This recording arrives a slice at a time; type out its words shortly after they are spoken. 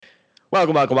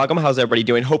Welcome, welcome, welcome. How's everybody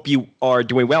doing? Hope you are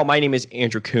doing well. My name is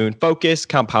Andrew Kuhn, Focus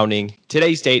Compounding.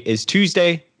 Today's date is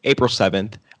Tuesday, April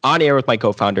 7th, on air with my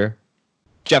co-founder,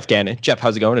 Geoff Gannon. Geoff,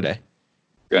 how's it going today?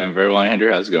 Going very well, Andrew.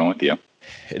 How's it going with you?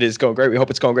 It is going great. We hope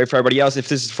it's going great for everybody else. If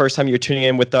this is the first time you're tuning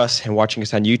in with us and watching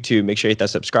us on YouTube, make sure you hit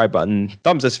that subscribe button,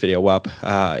 thumbs this video up,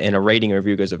 and a rating and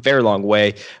review goes a very long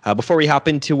way. Before we hop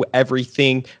into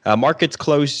everything, markets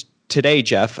closed today,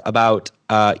 Geoff, about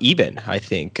even, I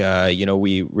think.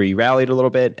 We rallied a little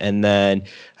bit, and then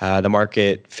the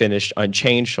market finished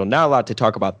unchanged, so not a lot to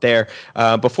talk about there.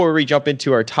 Before we jump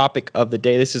into our topic of the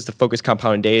day, this is the Focus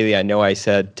Compounding Daily. I know I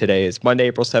said today is Monday,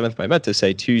 April 7th, but I meant to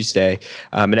say Tuesday.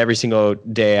 And every single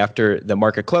day after the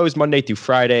market closed, Monday through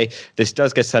Friday, this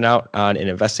does get sent out on an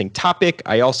investing topic.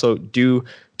 I also do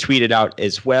tweet it out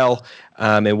as well,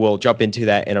 and we'll jump into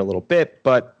that in a little bit.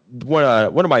 But one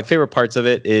of my favorite parts of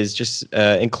it is just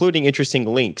including interesting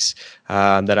links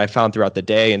that I found throughout the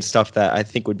day and stuff that I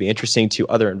think would be interesting to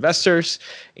other investors.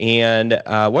 And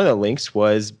one of the links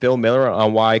was Bill Miller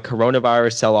on why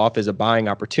coronavirus sell-off is a buying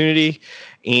opportunity.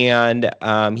 And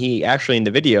he actually in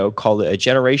the video called it a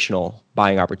generational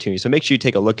buying opportunity. So make sure you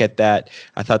take a look at that.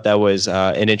 I thought that was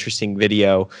an interesting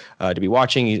video to be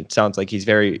watching. It sounds like he's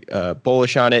very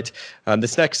bullish on it.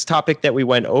 This next topic that we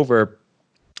went over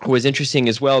was interesting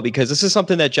as well, because this is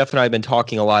something that Geoff and I have been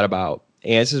talking a lot about.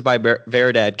 And this is by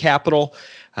Veridad Capital.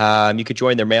 You could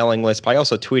join their mailing list, but I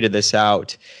also tweeted this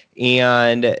out.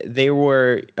 And they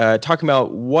were talking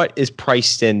about what is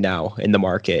priced in now in the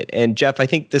market. And Geoff, I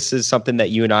think this is something that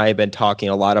you and I have been talking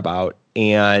a lot about.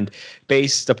 And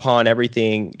based upon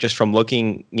everything, just from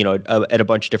looking, at a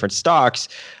bunch of different stocks,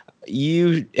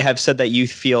 you have said that you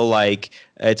feel like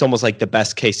it's almost like the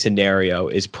best case scenario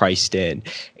is priced in.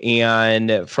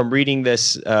 And from reading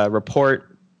this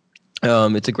report,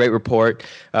 it's a great report.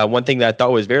 One thing that I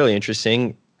thought was very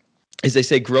interesting is they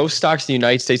say growth stocks in the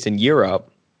United States and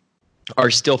Europe are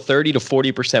still 30 to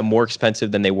 40% more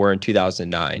expensive than they were in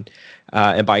 2009.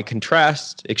 And by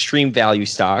contrast, extreme value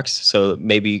stocks, so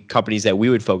maybe companies that we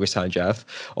would focus on, Geoff,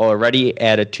 are already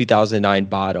at a 2009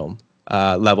 bottom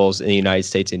levels in the United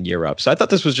States and Europe. So I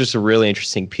thought this was just a really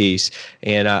interesting piece.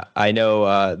 And I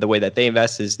know the way that they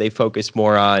invest is they focus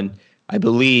more on, I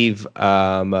believe,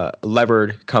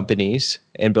 levered companies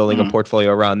and building a portfolio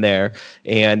around there.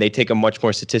 And they take a much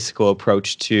more statistical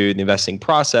approach to the investing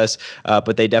process,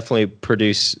 but they definitely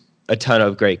produce a ton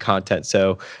of great content.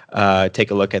 So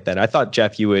take a look at that. I thought,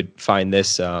 Geoff, you would find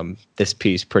this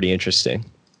piece pretty interesting.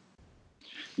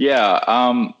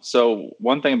 Yeah. So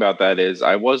one thing about that is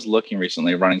I was looking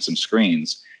recently, running some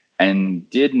screens, and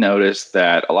did notice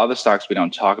that a lot of the stocks we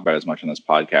don't talk about as much on this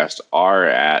podcast are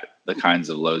at the kinds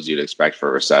of lows you'd expect for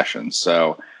a recession.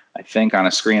 So I think on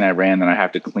a screen I ran, and I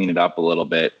have to clean it up a little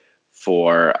bit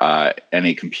for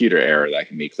any computer error that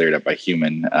can be cleared up by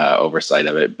human oversight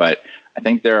of it. But I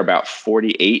think there are about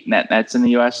 48 nets in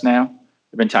the U.S. now.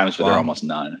 There have been times where there are almost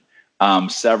none.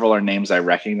 Several are names I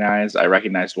recognize. I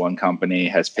recognized one company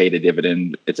has paid a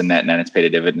dividend. It's a net. It's paid a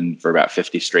dividend for about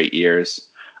 50 straight years.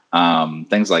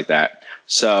 Things like that.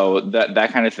 So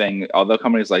that kind of thing, although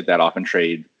companies like that often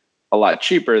trade a lot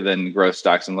cheaper than growth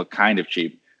stocks and look kind of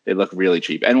cheap, they look really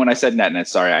cheap. And when I said net,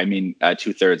 sorry, I mean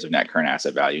 2/3 of net current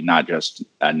asset value, not just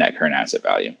net current asset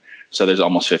value. So there's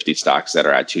almost 50 stocks that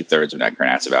are at 2/3 of net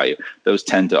current asset value. Those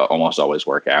tend to almost always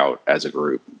work out as a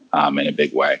group in a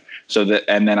big way.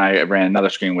 And then I ran another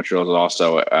screen, which was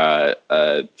also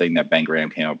a thing that Ben Graham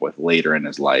came up with later in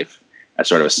his life as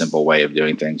sort of a simple way of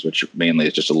doing things, which mainly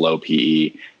is just a low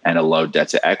PE and a low debt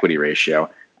to equity ratio.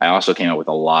 I also came up with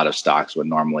a lot of stocks when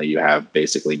normally you have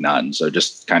basically none. So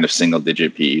just kind of single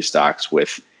digit PE stocks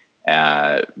with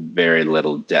very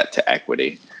little debt to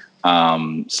equity.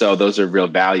 So those are real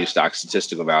value stocks,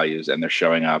 statistical values, and they're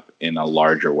showing up in a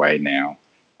larger way now,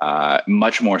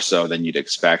 much more so than you'd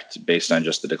expect based on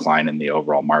just the decline in the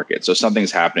overall market. So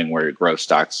something's happening where growth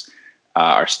stocks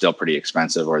are still pretty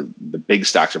expensive, or the big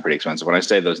stocks are pretty expensive. When I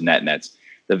say those nets,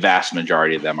 the vast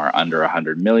majority of them are under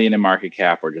 100 million in market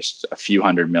cap, or just a few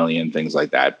hundred million, things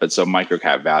like that. But so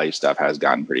microcap value stuff has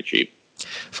gotten pretty cheap.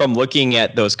 From looking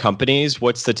at those companies,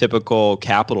 what's the typical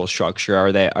capital structure?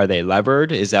 Are they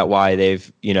levered? Is that why they've,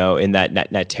 in that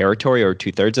net territory, or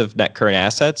 2/3 of net current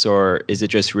assets? Or is it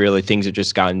just really things have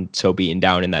just gotten so beaten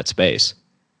down in that space?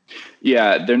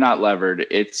 Yeah, they're not levered.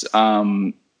 It's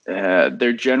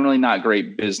they're generally not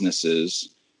great businesses,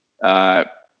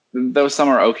 though some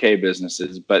are okay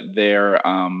businesses, but they're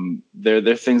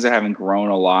things that haven't grown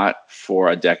a lot for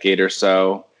a decade or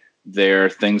so. They're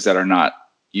things that are not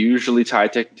usually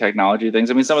tied to technology things.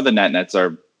 I mean, some of the nets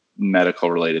are medical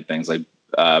related things, like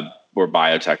or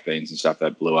biotech things and stuff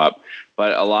that blew up.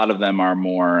 but a lot of them are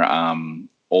more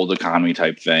old economy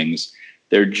type things.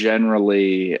 They're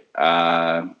generally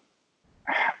a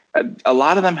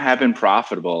lot of them have been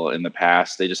profitable in the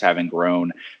past. They just haven't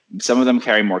grown. Some of them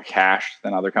carry more cash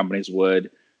than other companies would.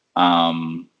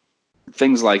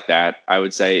 Things like that. I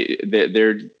would say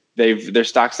they're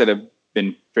stocks that have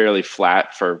been fairly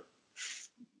flat for,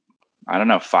 I don't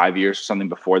know, 5 years or something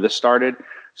before this started.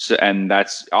 So, and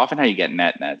that's often how you get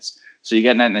net nets. So you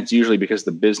get net nets usually because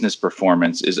the business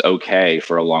performance is okay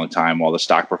for a long time while the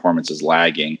stock performance is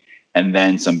lagging. And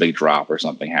then some big drop or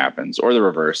something happens, or the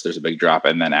reverse. There's a big drop,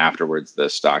 and then afterwards the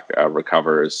stock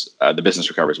recovers. The business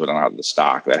recovers, but not the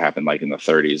stock. That happened like in the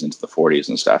 30s into the 40s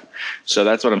and stuff. So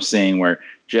that's what I'm seeing. Where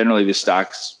generally the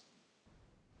stocks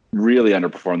really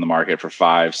underperform the market for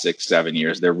 5, 6, 7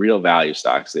 years. They're real value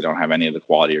stocks. They don't have any of the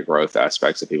quality or growth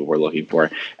aspects that people were looking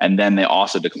for, and then they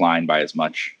also decline by as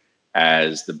much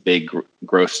as the big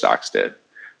growth stocks did.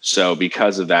 So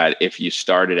because of that, if you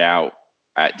started out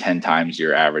at 10 times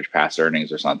your average past earnings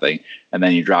or something, and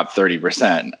then you drop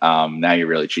 30%, now you're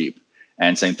really cheap.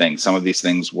 And same thing, some of these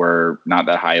things were not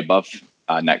that high above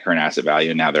net current asset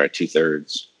value, and now they're at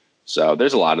 2/3. So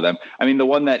there's a lot of them. I mean, the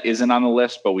one that isn't on the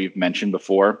list, but we've mentioned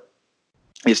before,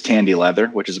 is Tandy Leather,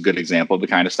 which is a good example of the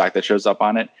kind of stock that shows up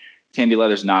on it. Tandy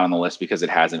Leather is not on the list because it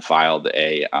hasn't filed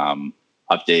a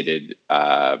updated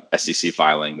SEC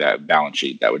filing, that balance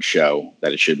sheet that would show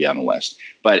that it should be on the list.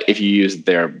 But if you use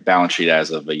their balance sheet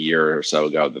as of a year or so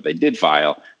ago that they did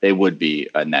file, they would be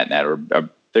a net, or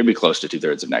they'd be close to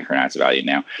 2/3 of net current asset value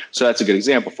now. So that's a good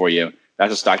example for you.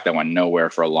 That's a stock that went nowhere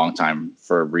for a long time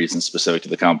for reasons specific to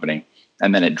the company.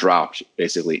 And then it dropped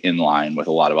basically in line with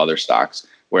a lot of other stocks,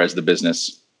 whereas the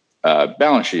business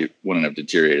balance sheet wouldn't have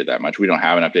deteriorated that much. We don't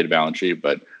have an updated balance sheet,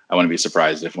 but I wouldn't be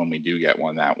surprised if when we do get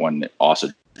one, that one also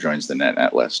joins the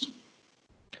net list.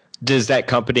 Does that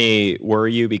company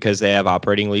worry you because they have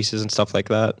operating leases and stuff like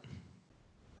that?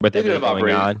 But they do have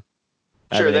operating.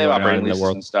 Sure, they have operating leases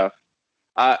and stuff.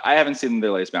 I haven't seen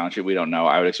their latest balance sheet. We don't know.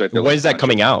 I would expect. When is that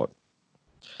coming out?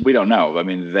 We don't know. I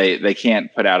mean, they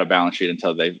can't put out a balance sheet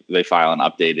until they file an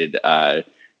updated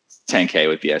 10-K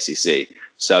with the SEC.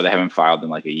 So they haven't filed in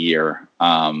like a year.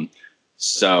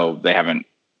 So they haven't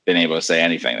been able to say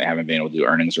anything. They haven't been able to do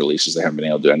earnings releases. They haven't been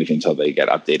able to do anything until they get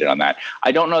updated on that.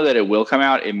 I don't know that it will come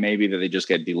out. It may be that they just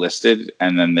get delisted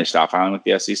and then they stop filing with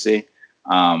the SEC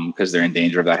because they're in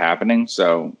danger of that happening.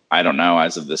 So I don't know.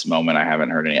 As of this moment, I haven't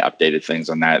heard any updated things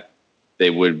on that. They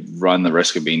would run the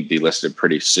risk of being delisted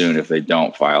pretty soon if they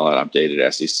don't file an updated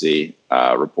SEC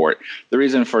report. The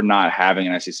reason for not having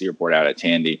an SEC report out at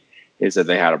Tandy is that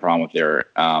they had a problem with their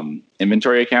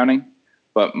inventory accounting.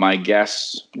 But my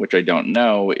guess, which I don't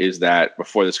know, is that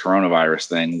before this coronavirus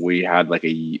thing, we had like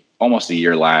almost a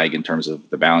year lag in terms of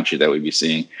the balance sheet that we'd be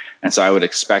seeing. And so I would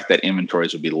expect that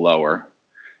inventories would be lower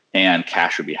and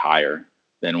cash would be higher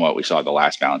than what we saw at the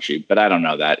last balance sheet. But I don't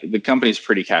know that. The company's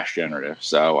pretty cash generative,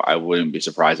 so I wouldn't be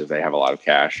surprised if they have a lot of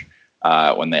cash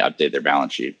when they update their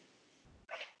balance sheet.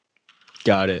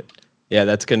 Got it. Yeah,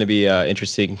 that's going to be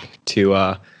interesting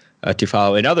to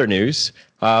follow. In other news,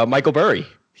 Michael Burry.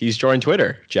 He's joined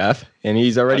Twitter, Jeff, and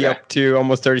he's already up to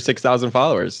almost 36,000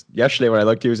 followers. Yesterday when I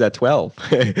looked, he was at 12.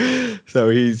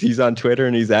 So he's on Twitter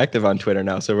and he's active on Twitter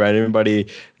now. So for anybody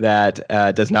that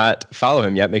does not follow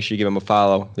him yet, make sure you give him a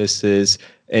follow. This is,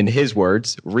 in his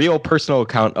words, real personal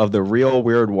account of the real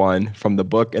weird one from the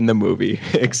book and the movie,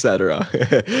 etc.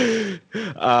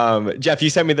 Jeff, you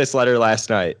sent me this letter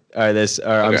last night,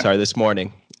 this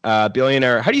morning.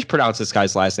 Billionaire. How do you pronounce this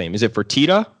guy's last name? Is it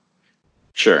Fertitta?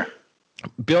 Sure.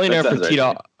 Billionaire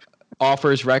Fertitta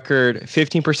offers record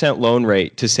 15% loan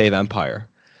rate to save empire.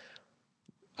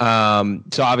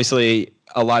 So obviously,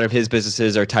 a lot of his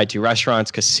businesses are tied to restaurants,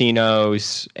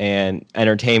 casinos, and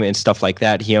entertainment and stuff like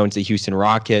that. He owns the Houston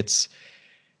Rockets.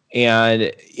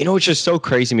 And you know what's just so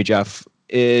crazy to me, Jeff,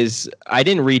 is I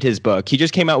didn't read his book. He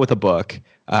just came out with a book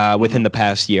within the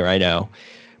past year, I know.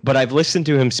 But I've listened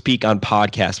to him speak on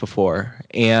podcasts before,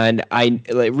 and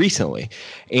recently,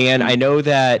 and I know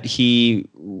that he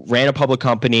ran a public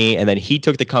company, and then he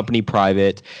took the company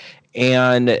private.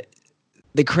 And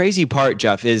the crazy part,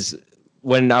 Jeff, is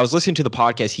when I was listening to the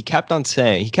podcast, he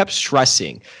kept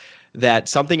stressing that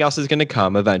something else is going to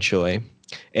come eventually,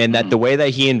 and that the way that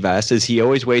he invests is he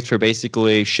always waits for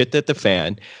basically shit that the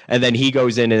fan, and then he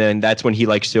goes in, and then that's when he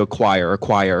likes to acquire, right?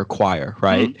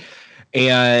 Mm-hmm.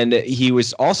 And he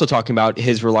was also talking about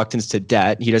his reluctance to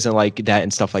debt. He doesn't like debt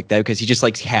and stuff like that because he just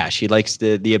likes cash. He likes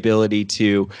the ability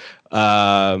to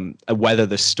weather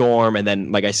the storm. And then,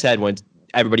 like I said, when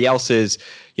everybody else is,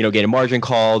 getting margin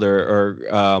called or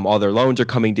all their loans are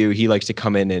coming due, he likes to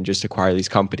come in and just acquire these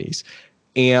companies.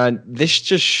 And this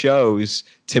just shows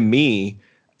to me,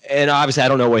 and obviously I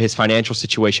don't know what his financial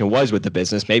situation was with the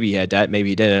business. Maybe he had debt, maybe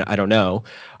he didn't. I don't know.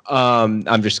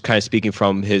 I'm just kind of speaking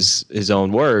from his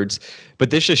own words, but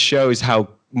this just shows how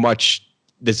much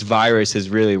this virus has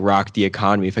really rocked the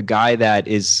economy. If a guy that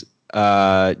is,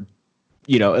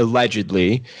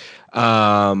 allegedly,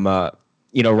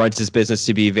 runs his business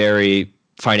to be very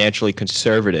financially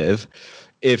conservative,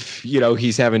 if,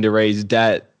 he's having to raise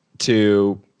debt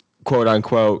to quote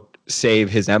unquote save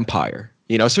his empire.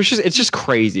 So it's just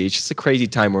crazy. It's just a crazy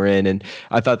time we're in. And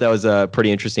I thought that was a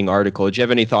pretty interesting article. Did you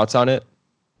have any thoughts on it?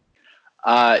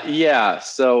 Yeah.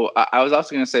 So I was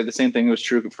also going to say the same thing was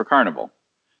true for Carnival.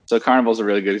 So Carnival is a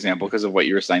really good example because of what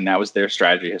you were saying. That was their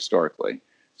strategy historically.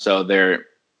 So they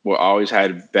always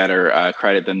had better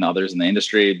credit than others in the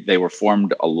industry. They were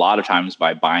formed a lot of times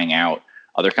by buying out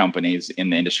other companies in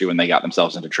the industry when they got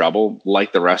themselves into trouble,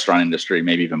 like the restaurant industry,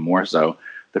 maybe even more so.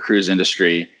 The cruise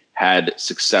industry had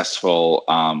successful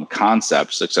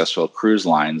concepts, successful cruise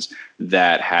lines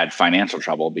that had financial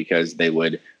trouble because they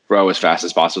would grow as fast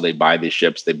as possible. They'd buy these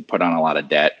ships, they'd put on a lot of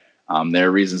debt. There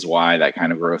are reasons why that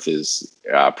kind of growth is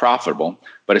profitable.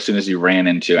 But as soon as you ran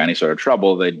into any sort of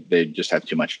trouble, they just have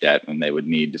too much debt and they would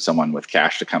need someone with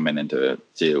cash to come in and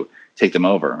to take them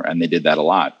over. And they did that a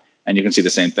lot. And you can see the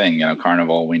same thing.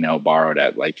 Carnival, we know, borrowed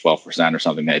at like 12% or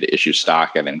something. They had to issue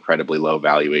stock at an incredibly low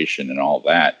valuation and all of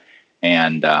that.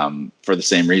 And for the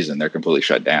same reason, they're completely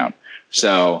shut down.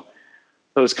 So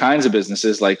those kinds of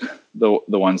businesses, like the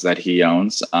ones that he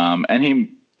owns,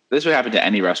 this would happen to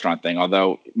any restaurant thing,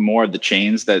 although more of the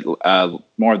chains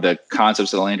more of the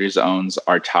concepts that Landry's owns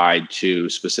are tied to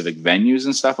specific venues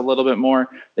and stuff a little bit more.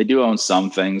 They do own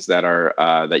some things that are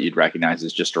that you'd recognize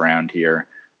as just around here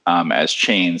as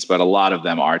chains, but a lot of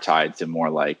them are tied to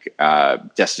more like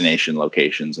destination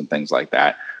locations and things like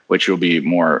that, which will be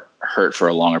more hurt for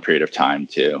a longer period of time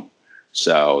too.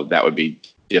 So that would be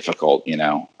difficult,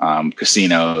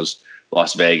 casinos,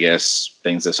 Las Vegas,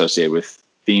 things associated with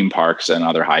theme parks and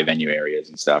other high venue areas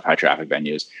and stuff, high traffic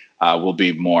venues, will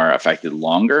be more affected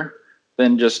longer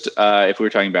than just if we were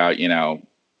talking about,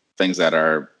 things that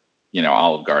are,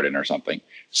 Olive Garden or something.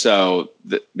 So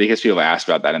because people ask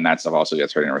about that, and that stuff also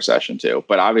gets hurt in a recession too.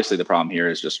 But obviously the problem here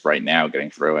is just right now getting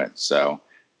through it. So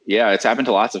yeah, it's happened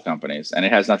to lots of companies, and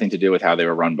it has nothing to do with how they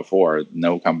were run before.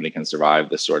 No company can survive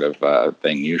this sort of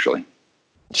thing usually.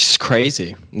 It's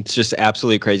crazy. It's just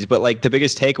absolutely crazy. But like the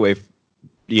biggest takeaway,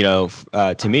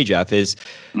 to me, Jeff, is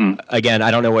again,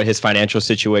 I don't know what his financial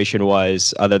situation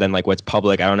was other than like what's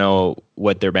public. I don't know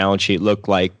what their balance sheet looked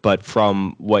like, but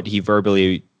from what he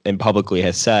verbally and publicly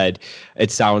has said, it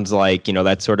sounds like,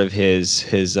 that's sort of his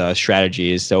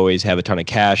strategy is to always have a ton of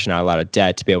cash, not a lot of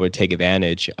debt, to be able to take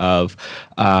advantage of,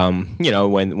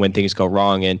 when things go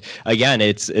wrong. And again,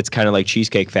 it's kind of like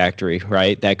Cheesecake Factory,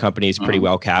 right? That company is pretty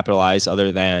well capitalized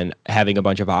other than having a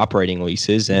bunch of operating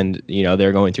leases, and,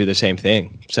 they're going through the same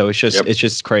thing. So it's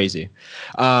just crazy.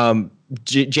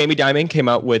 Jamie Dimon came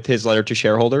out with his letter to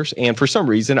shareholders, and for some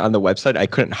reason on the website I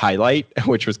couldn't highlight,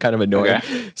 which was kind of annoying.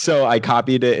 Okay. So I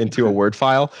copied it into a Word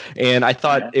file, and I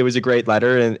thought it was a great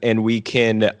letter, and we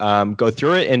can go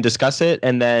through it and discuss it,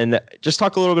 and then just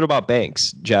talk a little bit about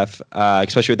banks, Jeff,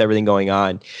 especially with everything going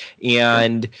on.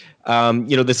 And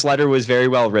this letter was very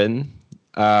well written.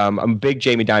 I'm a big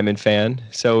Jamie Dimon fan.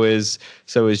 So is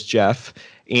Jeff.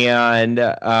 And,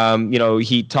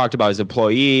 he talked about his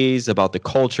employees, about the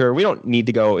culture. We don't need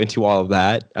to go into all of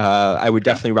that. I would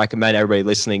definitely recommend everybody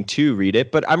listening to read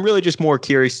it. But I'm really just more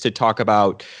curious to talk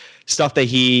about stuff that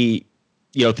he,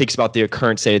 thinks about the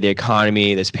current state of the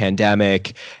economy, this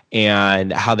pandemic,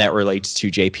 and how that relates to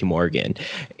JP Morgan.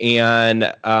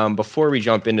 And before we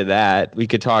jump into that, we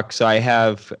could talk. So I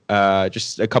have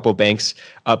just a couple of banks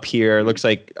up here. It looks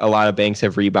like a lot of banks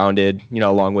have rebounded,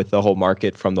 along with the whole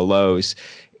market from the lows.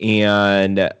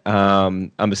 And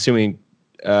I'm assuming,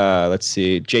 let's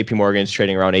see, JP Morgan's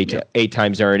trading around eight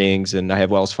times earnings, and I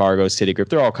have Wells Fargo, Citigroup.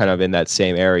 They're all kind of in that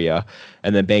same area.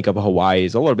 And then Bank of Hawaii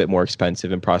is a little bit more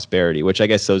expensive in Prosperity, which I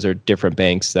guess those are different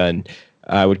banks than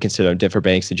I would consider them different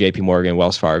banks than JP Morgan,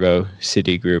 Wells Fargo,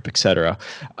 Citigroup, et cetera.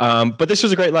 But this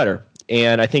was a great letter.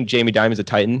 And I think Jamie Dimon's a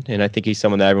Titan, and I think he's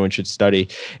someone that everyone should study.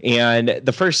 And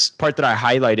the first part that I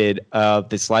highlighted of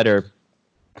this letter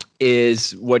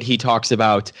is what he talks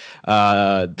about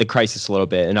the crisis a little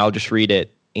bit, and I'll just read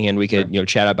it and we could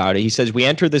chat about it. He says, "We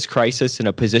entered this crisis in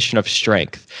a position of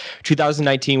strength.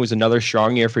 2019 was another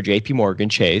strong year for JP Morgan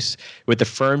Chase, with the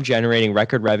firm generating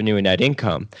record revenue and net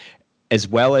income, as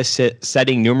well as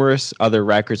setting numerous other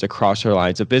records across our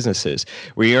lines of businesses.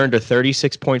 We earned a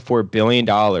 $36.4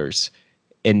 billion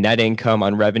in net income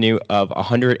on revenue of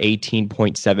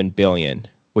 $118.7 billion.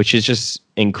 which is just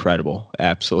incredible,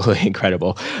 absolutely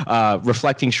incredible.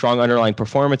 Reflecting strong underlying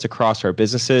performance across our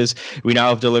businesses, we now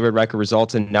have delivered record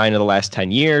results in 9 of the last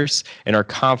 10 years, and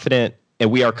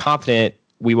we are confident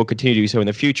we will continue to do so in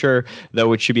the future,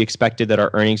 though it should be expected that our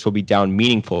earnings will be down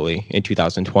meaningfully in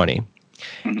 2020.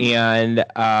 And,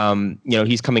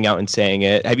 he's coming out and saying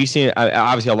it. Have you seen,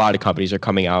 obviously a lot of companies are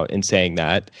coming out and saying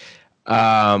that.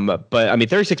 But I mean,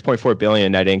 36.4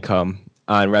 billion net income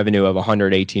on revenue of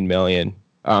 118 billion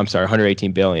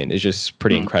is just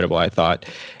pretty incredible, I thought.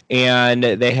 And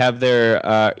they have their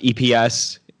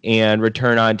EPS and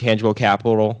return on tangible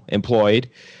capital employed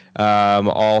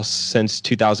all since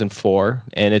 2004,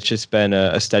 and it's just been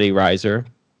a steady riser.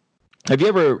 Have you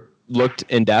ever looked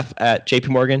in depth at JP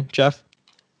Morgan, Jeff?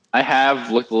 I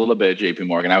have looked a little bit at JP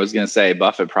Morgan. I was going to say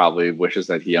Buffett probably wishes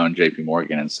that he owned JP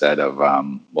Morgan instead of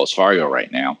Wells Fargo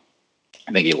right now.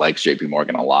 I think he likes JP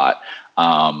Morgan a lot.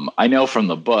 I know from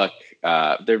the book,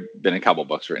 there have been a couple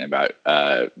books written about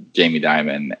Jamie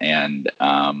Dimon, and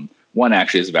one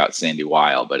actually is about Sandy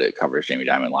Weil, but it covers Jamie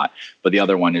Dimon a lot. But the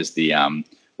other one is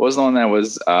what was the one that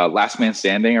was Last Man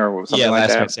Standing or something like that?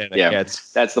 Last Man Standing. Yeah,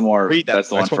 that's the more. That's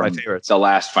the one from the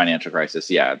last financial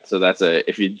crisis. Yeah, so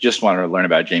if you just want to learn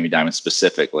about Jamie Dimon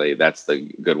specifically, that's the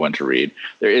good one to read.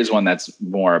 There is one that's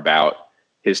more about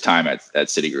his time at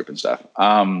Citigroup and stuff.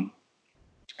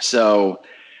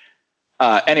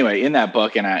 Anyway, in that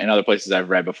book and in other places I've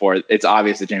read before, it's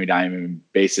obvious that Jamie Dimon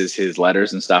bases his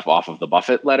letters and stuff off of the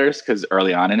Buffett letters, because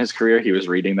early on in his career, he was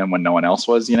reading them when no one else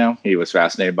was. He was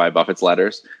fascinated by Buffett's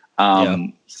letters.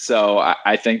 So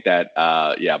I think that,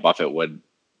 Buffett would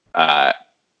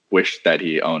wish that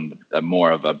he owned more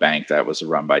of a bank that was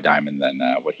run by Dimon than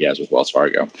what he has with Wells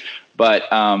Fargo. But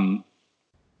I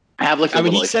have looked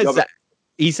at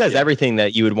He says everything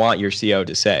that you would want your CEO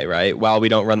to say, right? While we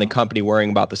don't run the company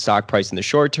worrying about the stock price in the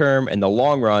short term, in the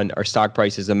long run, our stock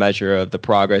price is a measure of the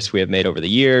progress we have made over the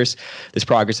years. This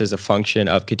progress is a function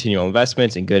of continual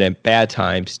investments in good and bad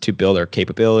times to build our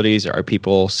capabilities, our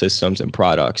people, systems, and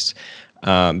products.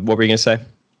 What were you going to say?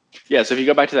 Yeah, so if you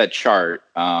go back to that chart,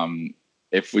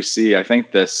 if we see, I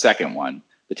think the second one,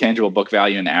 the tangible book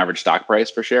value and average stock price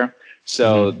per share.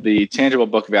 So the tangible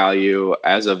book value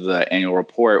as of the annual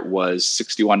report was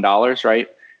 $61, right?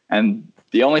 And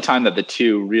the only time that the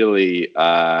two really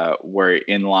were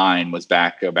in line was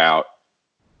back about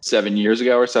 7 years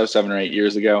ago or so, 7 or 8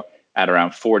 years ago, at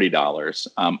around $40.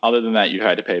 Other than that, you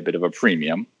had to pay a bit of a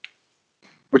premium,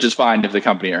 which is fine if the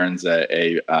company earns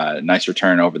a nice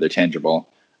return over the tangible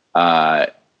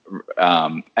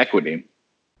equity.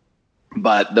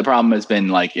 But the problem has been,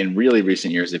 like, in really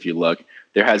recent years, if you look,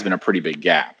 there has been a pretty big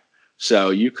gap. So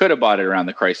you could have bought it around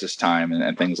the crisis time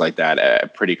and things like that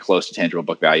at pretty close to tangible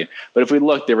book value. But if we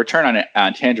look, the return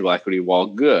on tangible equity, while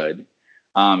good,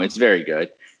 it's very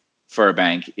good for a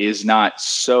bank, is not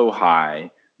so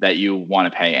high that you want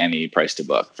to pay any price to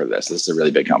book for this. This is a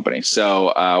really big company.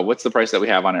 So what's the price that we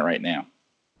have on it right now?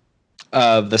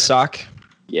 The stock?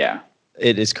 Yeah.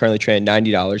 It is currently trading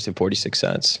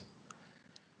 $90.46.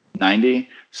 90.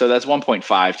 So that's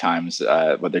 1.5 times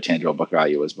what their tangible book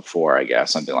value was before, I guess,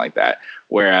 something like that.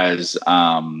 Whereas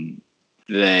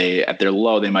they, at their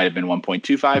low, they might have been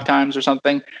 1.25 times or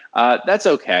something. That's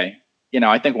okay.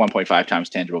 I think 1.5 times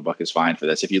tangible book is fine for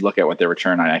this. If you look at what their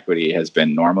return on equity has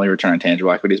been normally, return on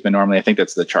tangible equity has been normally, I think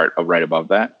that's the chart right above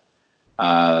that.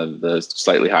 The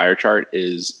slightly higher chart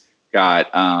is got,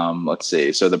 let's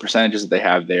see. So the percentages that they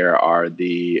have there are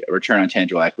the return on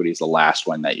tangible equity is the last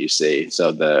one that you see. So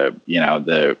on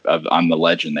the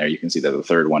legend there, you can see that the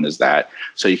third one is that.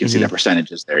 So you can see the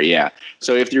percentages there. Yeah.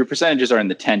 So if your percentages are in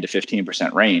the 10 to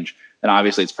 15% range, then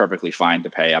obviously it's perfectly fine to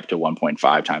pay up to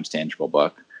 1.5 times tangible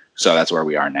book. So that's where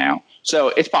we are now. So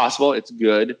it's possible, it's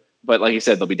good, but like you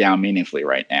said, they'll be down meaningfully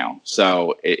right now.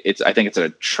 So I think it's an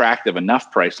attractive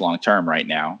enough price long term right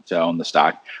now to own the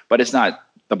stock, but it's not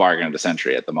the bargain of the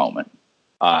century at the moment.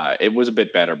 It was a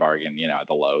bit better bargain, at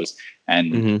the lows,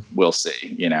 and we'll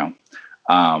see,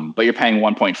 but you're paying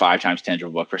 1.5 times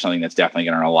tangible book for something that's definitely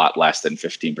going to earn a lot less than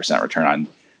 15% return on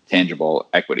tangible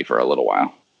equity for a little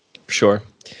while. Sure.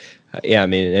 Yeah. I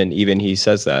mean, and even he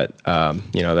says that,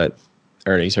 that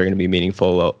earnings are going to be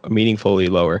meaningfully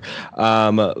lower.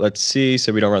 Let's see.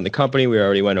 So we don't run the company. We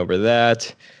already went over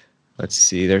that. Let's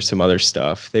see, there's some other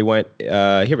stuff. They went,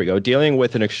 here we go, dealing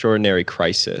with an extraordinary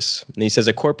crisis. And he says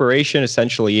a corporation,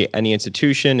 essentially any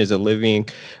institution, is a living,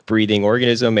 breathing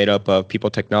organism made up of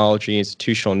people, technology,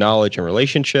 institutional knowledge, and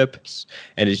relationships,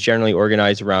 and is generally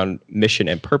organized around mission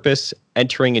and purpose.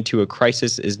 Entering into a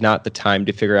crisis is not the time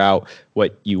to figure out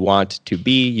what you want to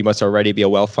be. You must already be a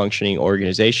well-functioning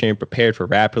organization prepared for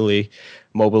rapidly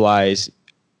mobilize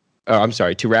I'm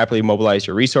sorry, to rapidly mobilize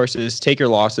your resources, take your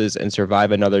losses, and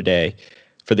survive another day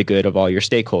for the good of all your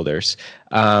stakeholders.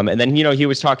 And then, he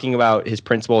was talking about his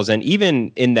principles. And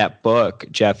even in that book,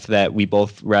 Jeff, that we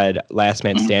both read, Last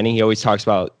Man Standing, he always talks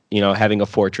about, having a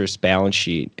fortress balance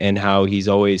sheet and how he's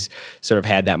always sort of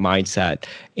had that mindset.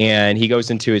 And he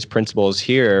goes into his principles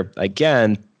here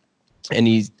again. And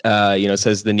he,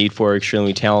 says the need for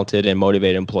extremely talented and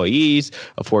motivated employees,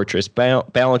 a fortress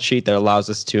balance sheet that allows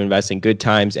us to invest in good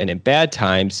times and in bad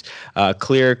times,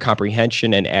 clear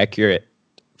comprehension and accurate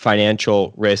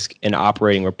financial risk and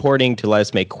operating reporting to let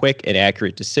us make quick and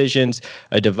accurate decisions,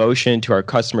 a devotion to our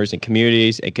customers and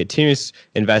communities, and continuous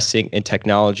investing in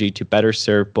technology to better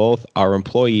serve both our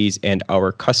employees and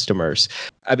our customers.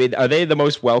 I mean, are they the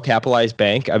most well-capitalized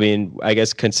bank? I mean, I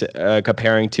guess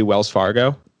comparing to Wells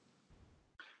Fargo?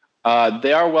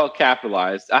 They are well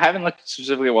capitalized. I haven't looked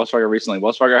specifically at Wells Fargo recently.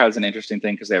 Wells Fargo has an interesting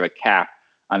thing because they have a cap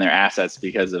on their assets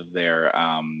because of their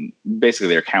basically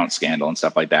their account scandal and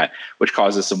stuff like that, which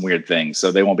causes some weird things. So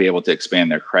they won't be able to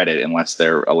expand their credit unless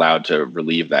they're allowed to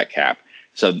relieve that cap.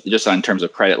 So just in terms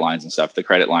of credit lines and stuff, the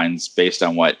credit lines, based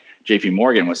on what JP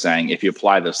Morgan was saying, if you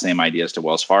apply those same ideas to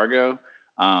Wells Fargo,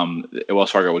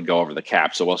 Wells Fargo would go over the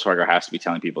cap. So Wells Fargo has to be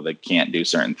telling people they can't do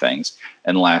certain things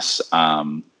unless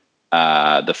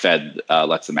the Fed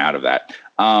lets them out of that.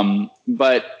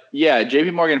 But yeah,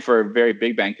 JP Morgan, for a very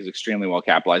big bank, is extremely well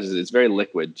capitalized. It's very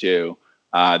liquid too.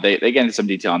 They get into some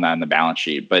detail on that in the balance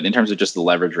sheet, but in terms of just the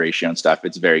leverage ratio and stuff,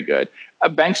 it's very good.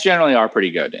 Banks generally are pretty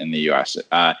good in the U.S.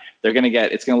 It's going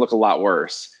to look a lot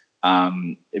worse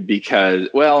because,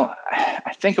 well,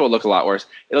 I think it will look a lot worse.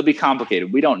 It'll be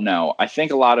complicated. We don't know. I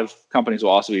think a lot of companies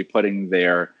will also be putting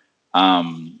their,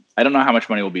 I don't know how much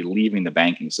money will be leaving the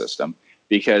banking system,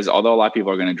 because although a lot of people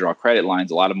are going to draw credit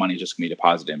lines, a lot of money is just going to be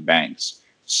deposited in banks.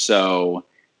 So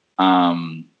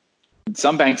some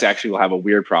banks actually will have a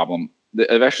weird problem.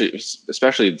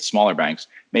 Especially the smaller banks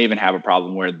may even have a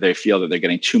problem where they feel that they're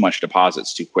getting too much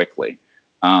deposits too quickly.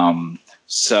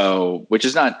 So, which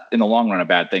is not in the long run a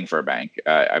bad thing for a bank.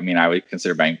 I mean, I would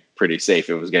consider a bank pretty safe if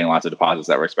it was getting lots of deposits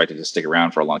that were expected to stick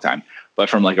around for a long time. But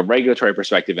from like a regulatory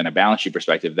perspective and a balance sheet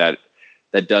perspective, that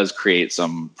does create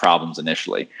some problems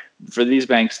initially. For these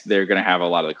banks, they're going to have a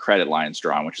lot of the credit lines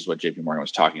drawn, which is what JP Morgan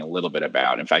was talking a little bit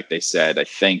about. In fact, they said, I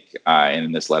think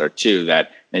in this letter too,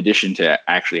 that in addition to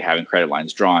actually having credit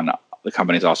lines drawn, the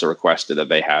companies also requested that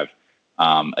they have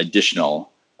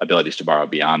additional abilities to borrow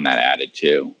beyond that added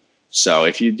too. So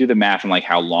if you do the math and like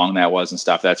how long that was and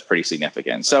stuff, that's pretty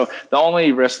significant. So the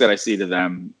only risk that I see to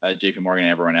them, JP Morgan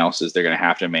and everyone else, is they're going to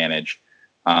have to manage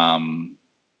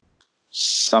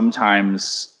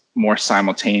sometimes more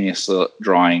simultaneous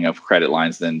drawing of credit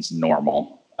lines than's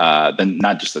normal. Than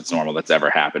not just that's normal, that's ever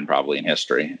happened probably in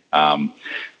history.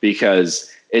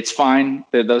 Because it's fine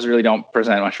that those really don't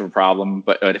present much of a problem,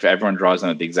 but if everyone draws them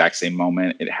at the exact same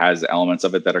moment, it has elements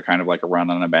of it that are kind of like a run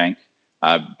on a bank.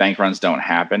 Bank runs don't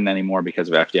happen anymore because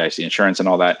of FDIC insurance and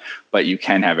all that, but you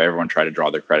can have everyone try to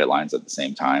draw their credit lines at the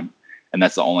same time. And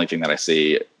that's the only thing that I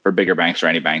see for bigger banks or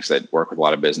any banks that work with a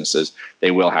lot of businesses.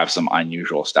 They will have some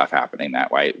unusual stuff happening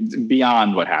that way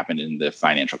beyond what happened in the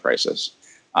financial crisis.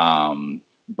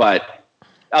 But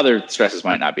other stresses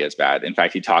might not be as bad. In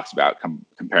fact, he talks about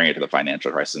comparing it to the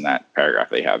financial crisis in that paragraph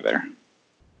they have there.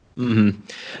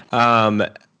 Mm-hmm.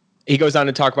 He goes on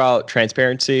to talk about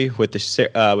transparency with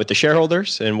the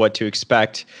shareholders and what to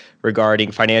expect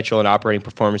regarding financial and operating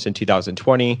performance in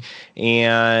 2020.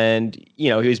 And,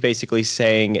 he was basically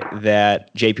saying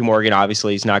that JP Morgan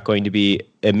obviously is not going to be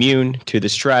immune to the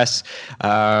stress.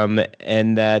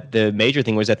 And that the major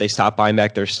thing was that they stopped buying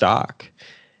back their stock.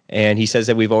 And he says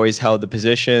that we've always held the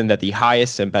position that the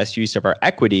highest and best use of our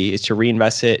equity is to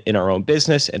reinvest it in our own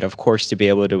business and, of course, to be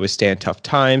able to withstand tough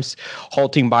times.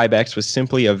 Halting buybacks was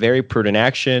simply a very prudent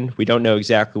action. We don't know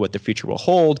exactly what the future will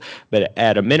hold, but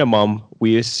at a minimum,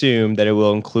 we assume that it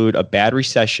will include a bad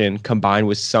recession combined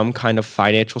with some kind of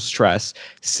financial stress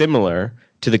similar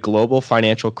to the global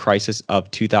financial crisis of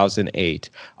 2008.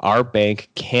 Our bank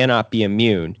cannot be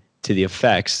immune to the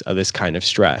effects of this kind of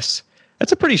stress.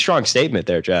 That's a pretty strong statement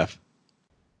there, Jeff.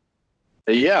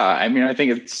 Yeah, I mean, I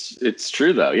think it's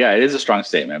true though. Yeah, it is a strong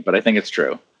statement, but I think it's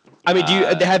true. I mean,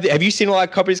 have you seen a lot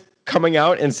of companies coming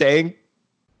out and saying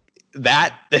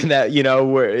that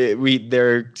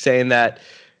they're saying that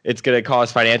it's going to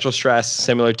cause financial stress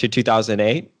similar to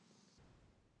 2008?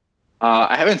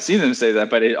 I haven't seen them say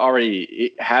that, but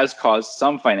it has caused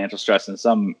some financial stress in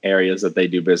some areas that they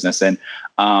do business in.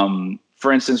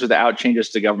 For instance, without changes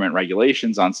to government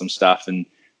regulations on some stuff and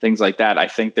things like that, I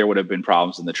think there would have been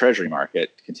problems in the treasury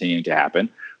market continuing to happen,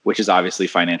 which is obviously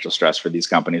financial stress for these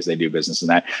companies. They do business in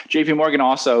that. JP Morgan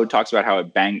also talks about how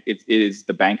it is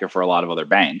the banker for a lot of other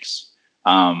banks.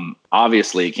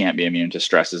 Obviously, it can't be immune to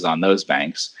stresses on those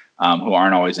banks who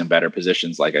aren't always in better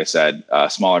positions, like I said,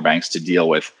 smaller banks to deal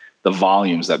with the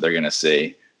volumes that they're going to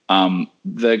see.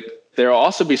 There will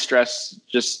also be stress,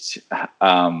 just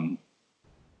what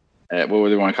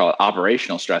would they want to call it,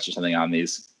 operational stress or something on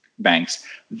these banks.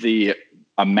 The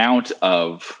amount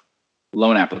of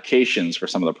loan applications for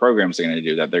some of the programs they're going to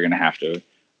do that they're going to have to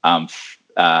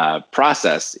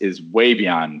process is way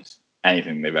beyond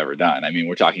anything they've ever done. I mean,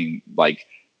 we're talking like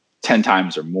 10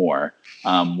 times or more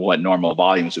what normal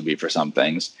volumes would be for some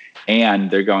things.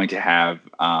 And they're going to have,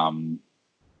 and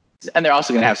they're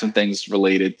also going to have some things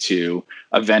related to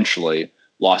eventually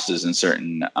losses in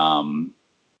certain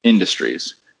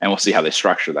industries. And we'll see how they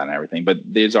structure that and everything. But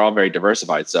these are all very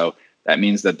diversified. So that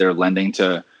means that they're lending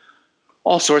to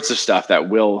all sorts of stuff that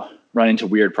will run into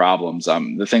weird problems.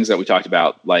 The things that we talked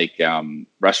about, like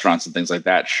restaurants and things like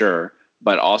that, sure.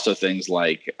 But also things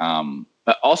like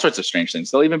all sorts of strange things.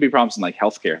 There'll even be problems in like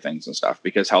healthcare things and stuff,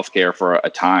 because healthcare for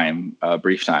a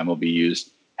brief time, will be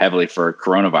used heavily for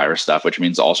coronavirus stuff, which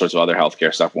means all sorts of other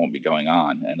healthcare stuff won't be going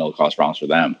on, and it'll cause problems for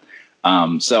them.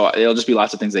 So it'll just be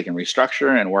lots of things they can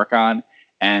restructure and work on.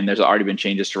 And there's already been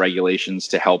changes to regulations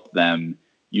to help them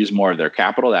use more of their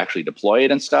capital to actually deploy it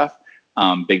and stuff.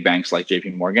 Big banks like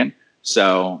JP Morgan.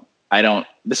 So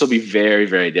this will be very,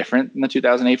 very different than the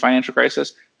 2008 financial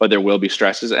crisis, but there will be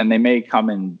stresses, and they may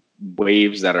come in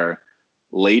waves that are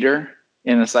later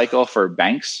in the cycle for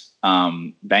banks.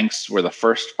 Banks were the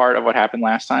first part of what happened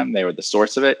last time. They were the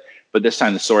source of it, but this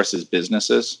time the source is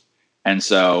businesses. And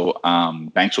so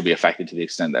banks will be affected to the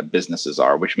extent that businesses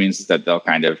are, which means that they'll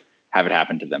kind of have it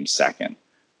happen to them second.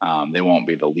 They won't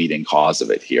be the leading cause of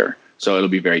it here. So it'll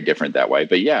be very different that way.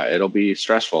 But yeah, it'll be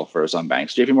stressful for some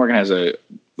banks. JP Morgan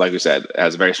like we said,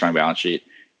 has a very strong balance sheet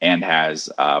and has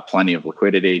plenty of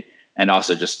liquidity, and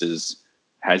also just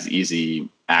has easy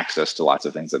access to lots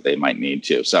of things that they might need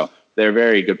too. So they're a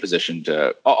very good position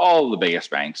to, all the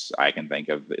biggest banks I can think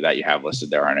of that you have listed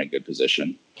there are in a good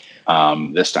position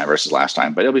this time versus last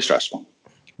time, but it'll be stressful.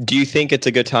 Do you think it's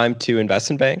a good time to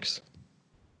invest in banks?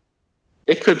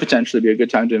 It could potentially be a good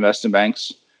time to invest in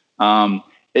banks.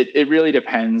 It really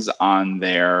depends on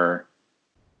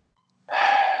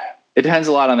it depends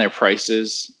a lot on their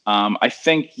prices. I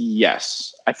think,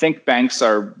 yes. I think banks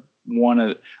are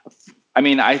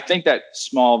I think that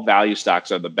small value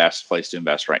stocks are the best place to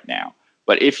invest right now.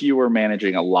 But if you were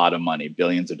managing a lot of money,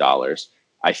 billions of dollars,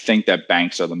 I think that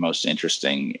banks are the most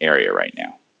interesting area right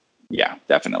now. Yeah,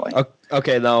 definitely.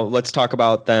 Okay, now let's talk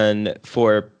about then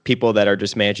for people that are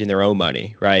just managing their own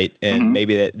money, right? And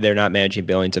maybe they're not managing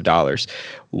billions of dollars.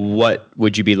 What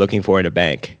would you be looking for in a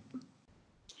bank?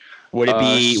 Would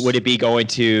it be going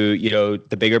to,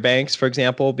 the bigger banks, for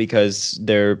example, because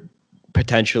they're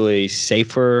potentially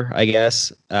safer, I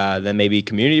guess, than maybe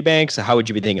community banks? How would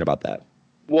you be thinking about that?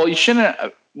 Well, you shouldn't.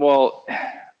 Well,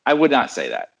 I would not say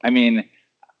that. I mean,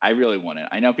 I really wouldn't.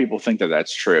 I know people think that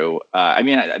that's true.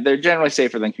 They're generally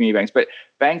safer than community banks, but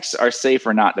banks are safe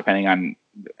or not depending on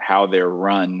how they're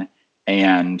run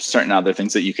and certain other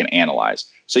things that you can analyze.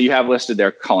 So you have listed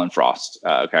there Cullen/Frost.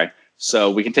 Okay.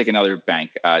 So we can take another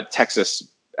bank, Texas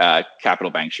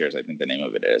Capital Bancshares, I think the name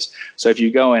of it is. So if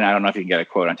you go in, I don't know if you can get a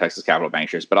quote on Texas Capital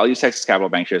Bancshares, but I'll use Texas Capital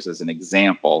Bancshares as an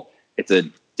example. It's a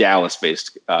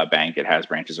Dallas-based bank. It has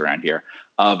branches around here,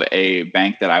 of a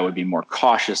bank that I would be more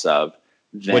cautious of.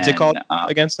 What's it called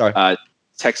again? Sorry.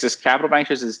 Texas Capital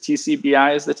Bancshares is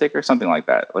TCBI is the ticker, something like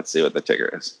that. Let's see what the ticker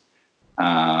is.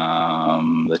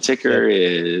 The ticker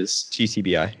is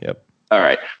TCBI. Yep. All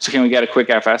right. So can we get a quick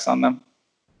FS on them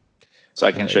so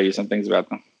I can show you some things about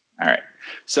them? All right.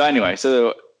 So anyway,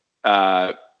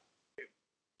 a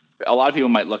lot of people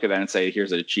might look at that and say,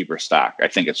 here's a cheaper stock. I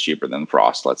think it's cheaper than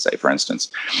Frost, let's say, for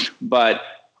instance. But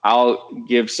I'll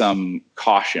give some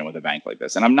caution with a bank like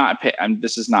this. And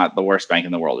this is not the worst bank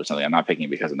in the world or something. I'm not picking it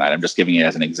because of that. I'm just giving it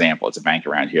as an example. It's a bank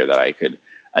around here that I could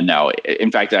know.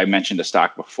 In fact, I mentioned a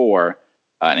stock before,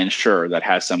 an insurer that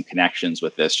has some connections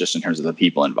with this just in terms of the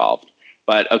people involved.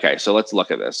 But okay, so let's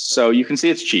look at this. So you can see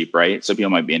it's cheap, right? So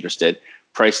people might be interested.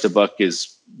 Price to book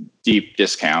is deep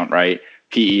discount, right?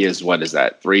 PE is, what is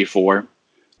that, 3, 4?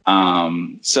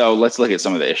 So let's look at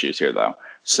some of the issues here, though.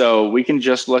 So we can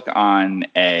just look on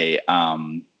a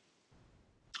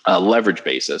leverage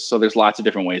basis. So there's lots of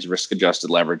different ways, risk-adjusted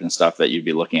leverage and stuff that you'd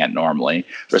be looking at normally.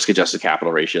 Risk-adjusted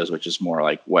capital ratios, which is more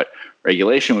like what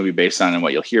regulation would be based on and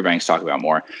what you'll hear banks talk about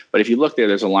more. But if you look there,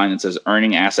 there's a line that says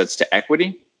earning assets to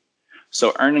equity.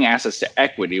 So earning assets to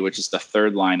equity, which is the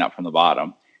third line up from the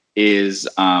bottom, is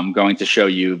going to show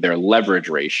you their leverage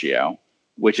ratio,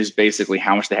 which is basically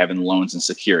how much they have in loans and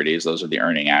securities. Those are the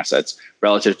earning assets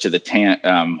relative to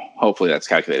the hopefully that's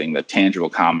calculating the tangible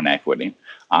common equity,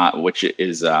 which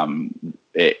is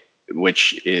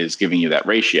giving you that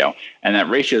ratio. And that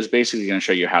ratio is basically going to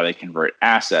show you how they convert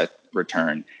asset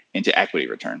return into equity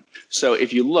return. So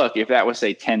if you look, if that was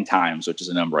say 10 times, which is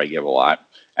a number I give a lot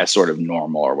as sort of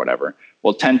normal or whatever,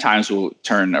 well, 10 times will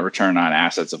turn a return on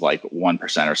assets of like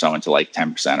 1% or so into like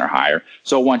 10% or higher.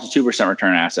 So 1 to 2%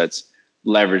 return on assets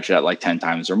leveraged at like 10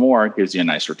 times or more gives you a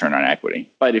nice return on equity.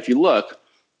 But if you look,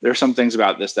 there are some things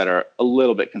about this that are a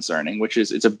little bit concerning, which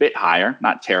is it's a bit higher,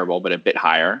 not terrible, but a bit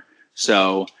higher.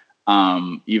 So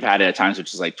you've had it at times,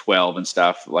 which is like 12 and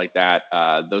stuff like that.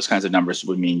 Those kinds of numbers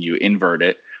would mean you invert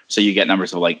it. So you get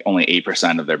numbers of like only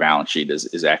 8% of their balance sheet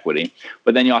is equity.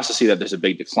 But then you also see that there's a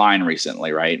big decline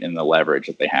recently, right, in the leverage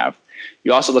that they have.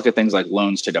 You also look at things like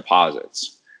loans to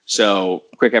deposits. So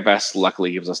QuickFS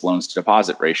luckily gives us loans to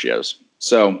deposit ratios.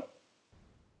 So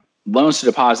loans to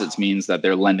deposits means that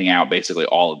they're lending out basically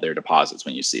all of their deposits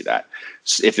when you see that,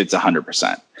 if it's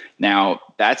 100%. Now,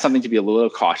 that's something to be a little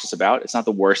cautious about. It's not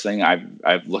the worst thing.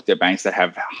 I've looked at banks that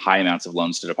have high amounts of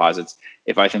loans to deposits.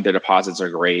 If I think their deposits are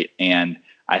great and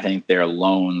I think their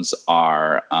loans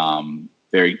are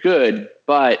very good,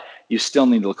 but you still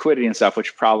need liquidity and stuff,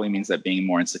 which probably means that being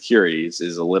more in securities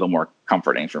is a little more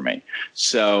comforting for me.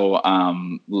 So,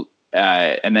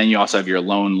 and then you also have your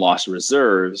loan loss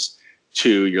reserves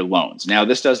to your loans. Now,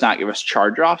 this does not give us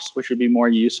charge-offs, which would be more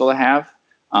useful to have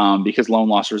because loan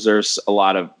loss reserves,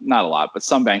 not a lot, but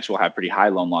some banks will have pretty high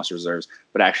loan loss reserves,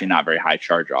 but actually not very high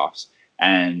charge-offs,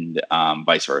 and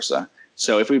vice versa.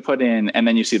 So if we put in, and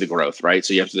then you see the growth, right?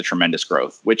 So you have the tremendous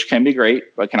growth, which can be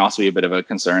great, but can also be a bit of a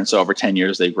concern. So over 10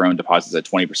 years, they've grown deposits at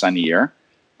 20% a year.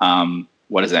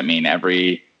 What does that mean?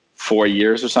 Every 4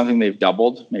 years or something, they've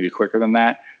doubled, maybe quicker than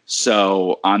that.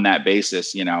 So on that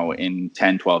basis, in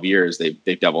 10, 12 years,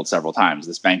 they've doubled several times.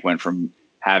 This bank went from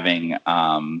having,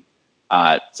 so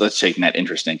let's take net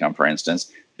interest income, for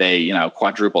instance. They,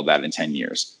 quadrupled that in 10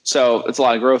 years. So it's a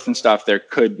lot of growth and stuff. There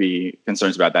could be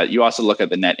concerns about that. You also look at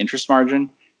the net interest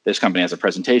margin. This company has a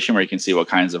presentation where you can see what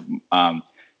kinds of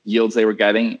yields they were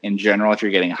getting. In general, if you're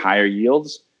getting higher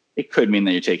yields, it could mean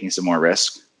that you're taking some more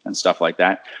risk and stuff like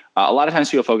that. A lot of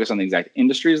times people focus on the exact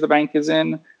industries the bank is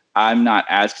in. I'm not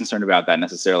as concerned about that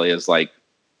necessarily as like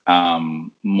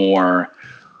more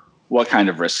what kind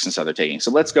of risks and stuff they're taking.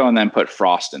 So let's go and then put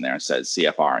Frost in there and says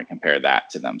CFR and compare that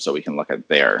to them so we can look at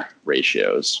their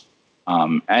ratios.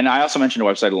 And I also mentioned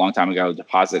a website a long time ago,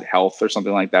 Deposit Health or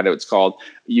something like that. It's called.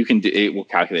 It will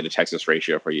calculate a Texas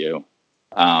ratio for you.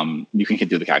 You can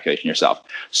do the calculation yourself.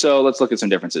 So let's look at some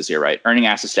differences here, right? Earning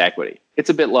assets to equity. It's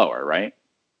a bit lower, right?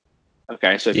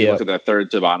 Okay, so if you look at the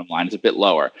third to the bottom line, it's a bit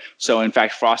lower. So in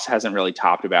fact, Frost hasn't really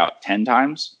topped about 10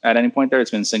 times at any point there. It's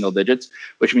been single digits,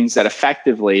 which means that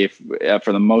effectively,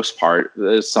 for the most part,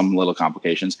 there's some little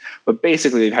complications, but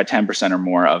basically they've had 10% or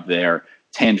more of their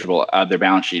their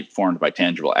balance sheet formed by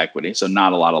tangible equity. So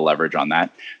not a lot of leverage on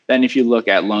that. Then if you look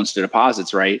at loans to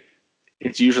deposits, right,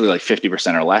 it's usually like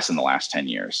 50% or less in the last 10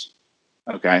 years.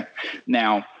 Okay,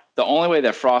 now, the only way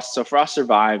that Frost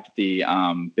survived the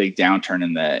big downturn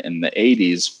in the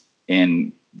 80s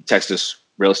in Texas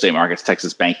real estate markets,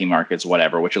 Texas banking markets,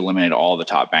 whatever, which eliminated all the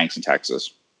top banks in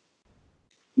Texas.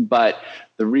 But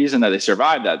the reason that they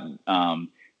survived that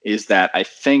is that I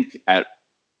think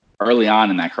early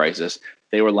on in that crisis,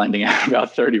 they were lending out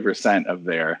about 30% of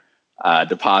their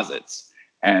deposits.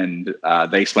 And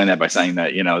they explained that by saying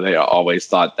that, they always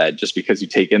thought that just because you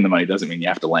take in the money doesn't mean you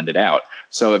have to lend it out.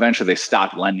 So eventually they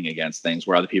stopped lending against things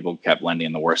where other people kept lending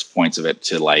in the worst points of it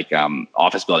to like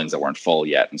office buildings that weren't full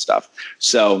yet and stuff.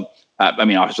 So,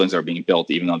 office buildings are being built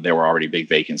even though there were already big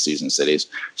vacancies in cities.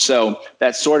 So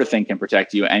that sort of thing can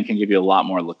protect you and can give you a lot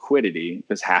more liquidity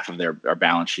because half of their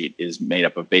balance sheet is made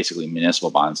up of basically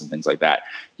municipal bonds and things like that.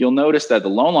 You'll notice that the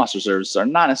loan loss reserves are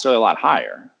not necessarily a lot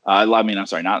higher.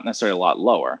 Not necessarily a lot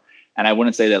lower. And I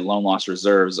wouldn't say that loan loss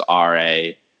reserves are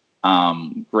a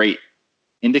great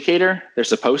indicator. They're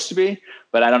supposed to be,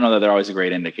 but I don't know that they're always a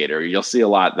great indicator. You'll see a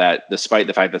lot that despite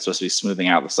the fact that it's supposed to be smoothing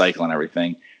out the cycle and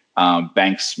everything,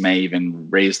 banks may even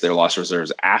raise their loss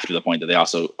reserves after the point that they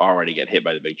also already get hit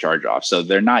by the big charge-off. So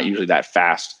they're not usually that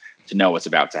fast to know what's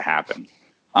about to happen.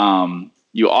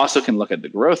 You also can look at the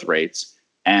growth rates.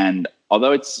 And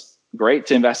although it's great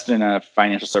to invest in a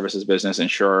financial services business,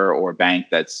 insurer, or bank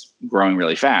that's growing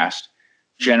really fast,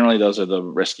 generally those are the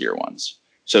riskier ones.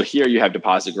 So here you have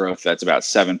deposit growth that's about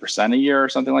 7% a year or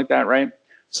something like that, right?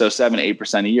 So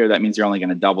 7-8% a year, that means you're only going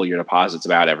to double your deposits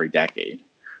about every decade.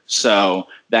 So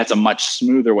that's a much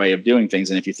smoother way of doing things.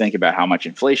 And if you think about how much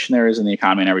inflation there is in the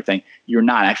economy and everything, you're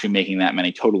not actually making that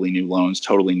many totally new loans,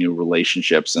 totally new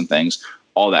relationships and things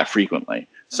all that frequently.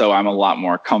 So I'm a lot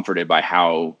more comforted by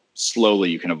how slowly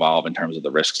you can evolve in terms of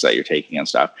the risks that you're taking and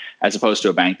stuff, as opposed to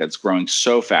a bank that's growing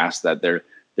so fast that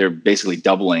they're basically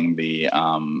doubling the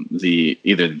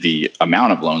either the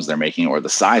amount of loans they're making or the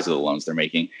size of the loans they're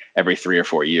making every 3 or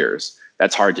 4 years.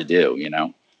 That's hard to do, you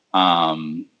know.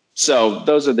 So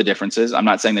those are the differences. I'm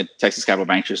not saying that Texas Capital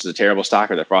Bancshares is a terrible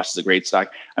stock or that Frost is a great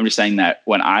stock. I'm just saying that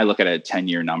when I look at a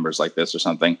 10-year numbers like this or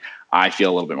something, I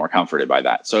feel a little bit more comforted by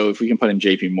that. So if we can put in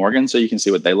JP Morgan so you can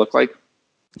see what they look like.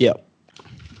 Yeah.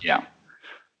 Yeah.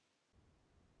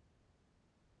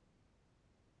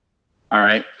 All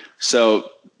right.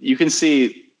 So you can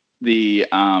see you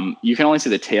can only see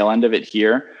the tail end of it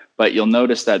here, but you'll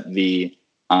notice that the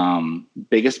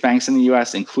biggest banks in the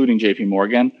U.S., including JP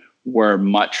Morgan, were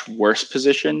much worse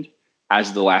positioned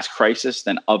as the last crisis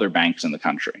than other banks in the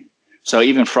country. So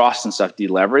even Frost and stuff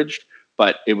deleveraged,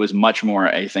 but it was much more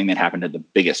a thing that happened at the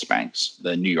biggest banks.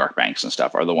 The New York banks and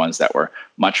stuff are the ones that were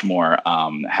much more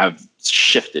have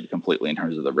shifted completely in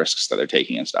terms of the risks that they're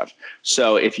taking and stuff.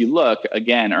 So if you look,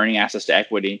 again, earning assets to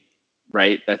equity,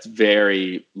 right, that's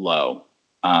very low.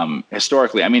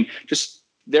 Historically, I mean, just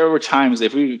there were times,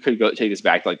 if we could take this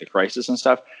back to like the crisis and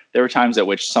stuff, there were times at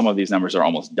which some of these numbers are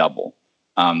almost double.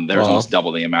 There's almost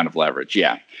double the amount of leverage.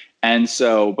 Yeah. And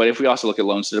so, but if we also look at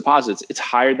loans to deposits, it's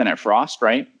higher than at Frost,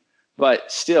 right?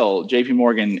 But still, JP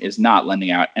Morgan is not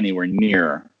lending out anywhere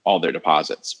near all their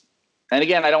deposits. And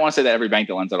again, I don't want to say that every bank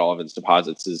that lends out all of its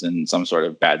deposits is in some sort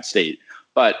of bad state,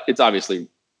 but it's obviously,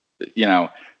 you know,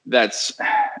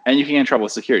 and you can get in trouble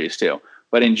with securities too.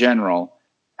 But in general,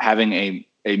 having a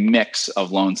mix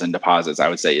of loans and deposits, I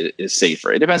would say, is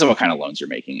safer. It depends on what kind of loans you're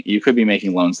making. You could be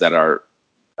making loans that are,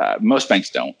 most banks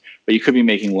don't, but you could be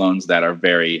making loans that are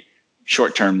very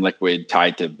short-term liquid,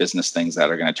 tied to business things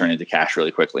that are going to turn into cash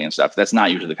really quickly and stuff. That's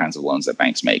not usually the kinds of loans that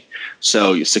banks make.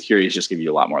 So securities just give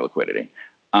you a lot more liquidity.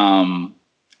 And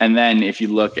then if you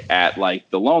look at like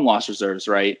the loan loss reserves,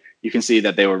 right, you can see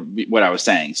that they were what I was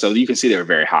saying. So you can see they were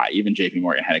very high. Even JP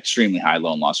Morgan had extremely high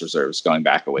loan loss reserves going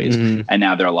back a ways, and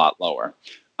now they're a lot lower.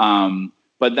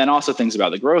 But then also things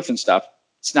about the growth and stuff,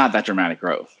 it's not that dramatic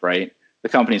growth, right? The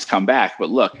companies come back,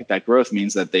 but look, that growth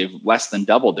means that they've less than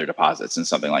doubled their deposits in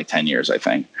something like 10 years, I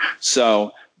think.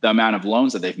 So the amount of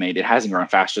loans that they've made, it hasn't grown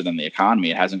faster than the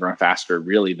economy. It hasn't grown faster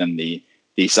really than the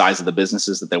size of the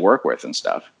businesses that they work with and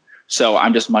stuff. So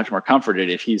I'm just much more comforted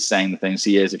if he's saying the things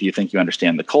he is. If you think you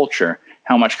understand the culture,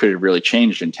 how much could it really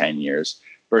change in 10 years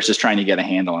versus trying to get a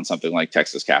handle on something like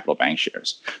Texas Capital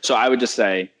Bancshares? So I would just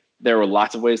say there are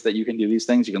lots of ways that you can do these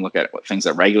things. You can look at what things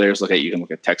that regulators look at. You can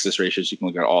look at Texas ratios. You can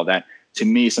look at all that. To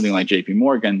me, something like JP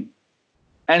Morgan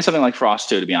and something like Frost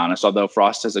too, to be honest, although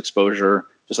Frost has exposure,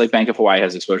 just like Bank of Hawaii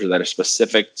has exposure that are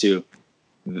specific to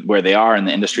where they are in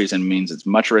the industries and means it's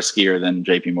much riskier than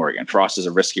JP Morgan. Frost is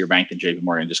a riskier bank than JP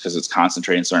Morgan just because it's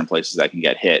concentrated in certain places that can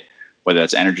get hit, whether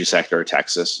that's energy sector or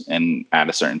Texas, and at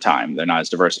a certain time. They're not as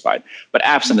diversified. But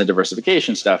absent the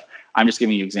diversification stuff, I'm just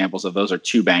giving you examples of those are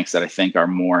two banks that I think are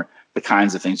more the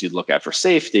kinds of things you'd look at for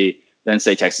safety than,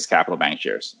 say, Texas Capital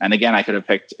Bancshares. And again, I could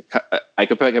pick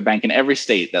a bank in every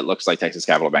state that looks like Texas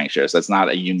Capital Bancshares. That's not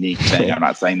a unique thing. I'm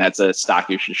not saying that's a stock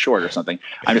you should short or something.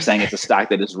 I'm just saying it's a stock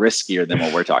that is riskier than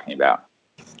what we're talking about.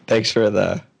 Thanks for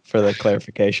the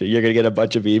clarification. You're gonna get a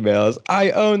bunch of emails.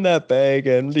 I own that bank,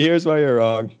 and here's why you're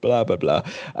wrong. Blah blah blah.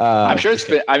 I'm sure it's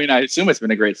been. I mean, I assume it's been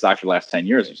a great stock for the last 10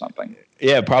 years or something.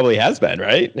 Yeah, it probably has been,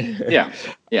 right? Yeah.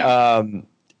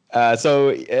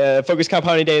 So Focus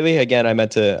Compounding Daily. Again,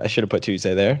 I should have put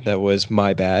Tuesday there. That was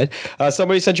my bad.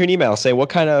 Somebody sent you an email saying, what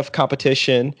kind of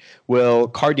competition will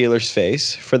car dealers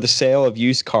face for the sale of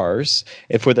used cars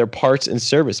and for their parts and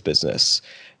service business?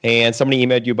 And somebody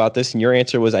emailed you about this, and your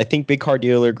answer was, I think big car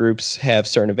dealer groups have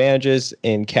certain advantages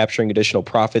in capturing additional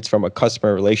profits from a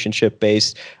customer relationship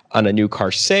based on a new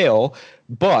car sale,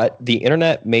 but the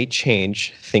internet may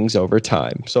change things over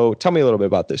time. So tell me a little bit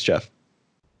about this, Jeff.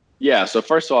 Yeah. So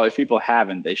first of all, if people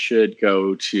haven't, they should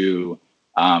go to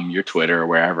your Twitter or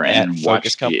wherever and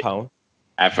watch Compound.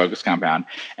 At Focus Compound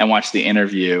and watch the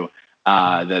interview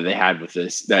that they had with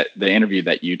the interview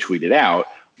that you tweeted out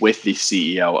with the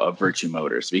CEO of Virtue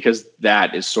Motors, because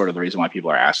that is sort of the reason why people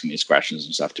are asking these questions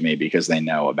and stuff to me, because they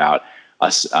know about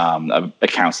us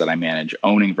accounts that I manage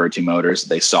owning Virtue Motors.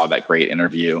 They saw that great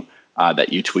interview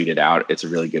that you tweeted out. It's a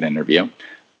really good interview.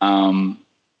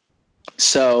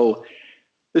 So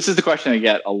this is the question I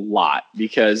get a lot,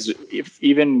 because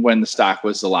even when the stock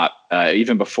was a lot,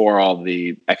 even before all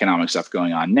the economic stuff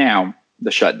going on now,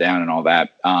 the shutdown and all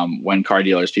that, when car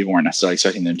dealers, people weren't necessarily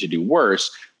expecting them to do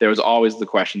worse. There was always the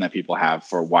question that people have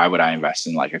for why would I invest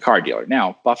in like a car dealer?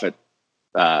 Now,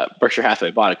 Berkshire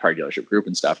Hathaway bought a car dealership group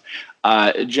and stuff.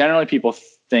 Generally, people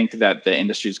think that the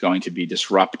industry is going to be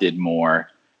disrupted more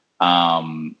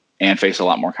and face a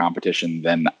lot more competition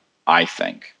than I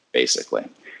think, basically.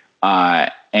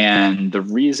 And the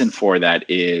reason for that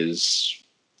is,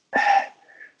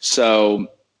 so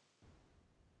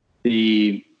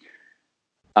the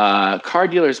car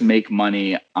dealers make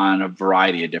money on a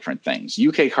variety of different things.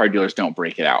 UK car dealers don't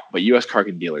break it out, but US car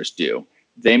dealers do.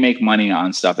 They make money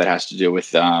on stuff that has to do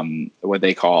with what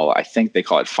they call, I think they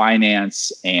call it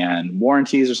finance and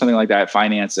warranties or something like that.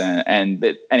 Finance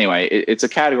anyway, it's a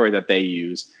category that they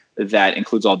use that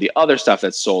includes all the other stuff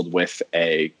that's sold with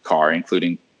a car,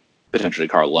 including potentially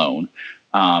car loan,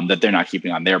 that they're not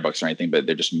keeping on their books or anything, but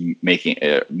they're just making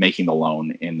the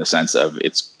loan in the sense of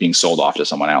it's being sold off to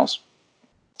someone else.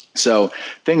 So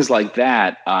things like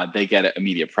that, they get an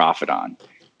immediate profit on.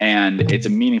 And it's a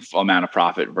meaningful amount of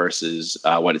profit versus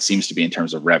what it seems to be in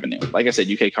terms of revenue. Like I said,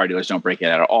 UK car dealers don't break it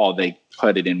out at all. They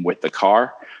put it in with the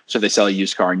car. So if they sell a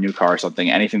used car, a new car, or something,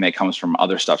 anything that comes from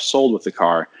other stuff sold with the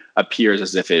car appears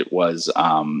as if it was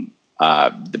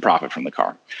the profit from the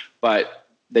car. But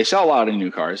they sell a lot of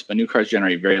new cars, but new cars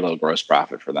generate very little gross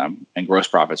profit for them. And gross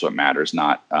profit is what matters,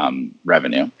 not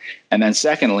revenue. And then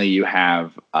secondly, you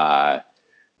have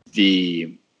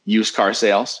the used car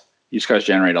sales. Used cars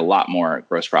generate a lot more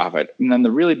gross profit. And then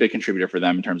the really big contributor for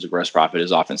them in terms of gross profit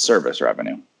is often service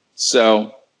revenue.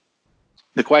 So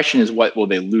the question is, what will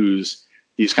they lose,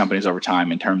 these companies, over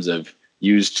time in terms of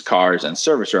used cars and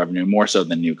service revenue, more so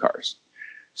than new cars?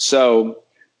 So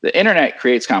the internet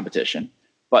creates competition.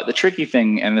 But the tricky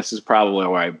thing, and this is probably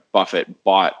why Buffett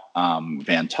bought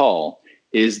Van Tull,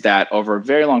 is that over a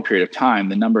very long period of time,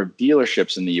 the number of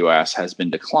dealerships in the US has been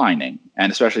declining, and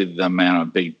especially the amount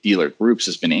of big dealer groups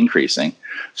has been increasing,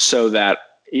 so that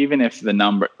even if the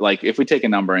number, like if we take a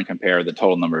number and compare the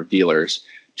total number of dealers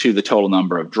to the total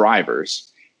number of drivers,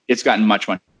 it's gotten much,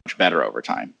 much better over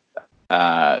time.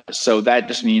 So that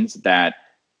just means that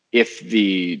if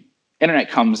the internet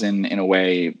comes in a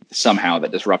way somehow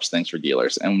that disrupts things for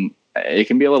dealers, and it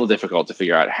can be a little difficult to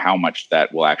figure out how much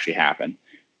that will actually happen.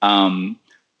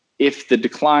 If the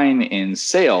decline in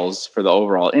sales for the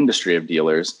overall industry of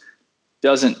dealers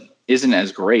isn't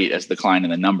as great as the decline in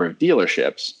the number of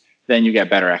dealerships, then you get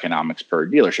better economics per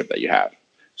dealership that you have.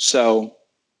 So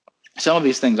some of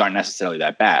these things aren't necessarily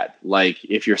that bad. Like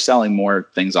if you're selling more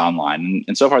things online,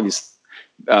 and so far these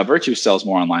Virtu sells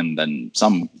more online than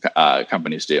some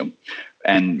companies do,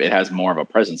 and it has more of a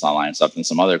presence online and stuff than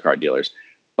some other car dealers.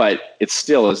 But it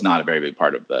still is not a very big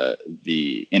part of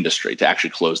the industry to actually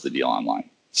close the deal online.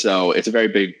 So it's a very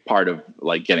big part of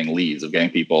like getting leads, of getting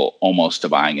people almost to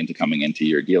buying into coming into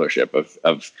your dealership,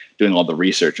 of doing all the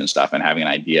research and stuff and having an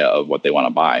idea of what they want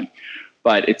to buy.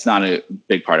 But it's not a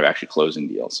big part of actually closing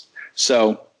deals.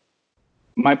 So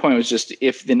my point was just,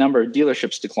 if the number of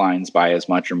dealerships declines by as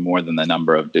much or more than the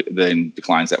number of the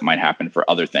declines that might happen for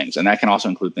other things, and that can also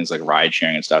include things like ride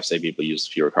sharing and stuff, say people use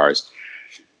fewer cars,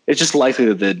 it's just likely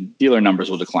that the dealer numbers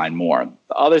will decline more.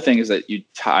 The other thing is that you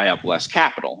tie up less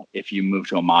capital if you move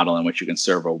to a model in which you can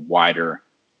serve a wider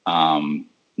a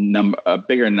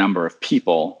bigger number of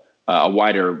people, a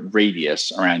wider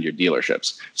radius around your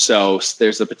dealerships. So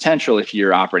there's the potential, if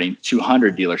you're operating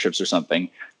 200 dealerships or something,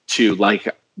 to, like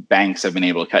banks have been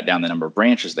able to cut down the number of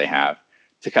branches they have,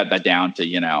 to cut that down to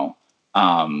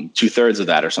 2/3 of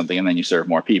that or something, and then you serve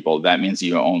more people. That means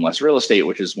you own less real estate,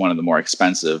 which is one of the more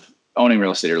expensive. Owning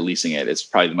real estate or leasing it is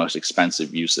probably the most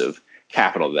expensive use of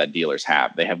capital that dealers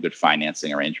have. They have good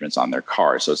financing arrangements on their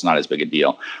cars, so it's not as big a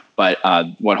deal. But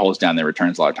what holds down their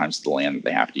returns a lot of times is the land that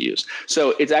they have to use.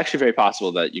 So it's actually very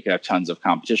possible that you could have tons of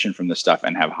competition from this stuff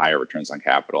and have higher returns on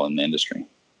capital in the industry.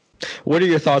 What are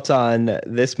your thoughts on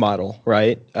this model,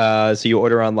 right? So you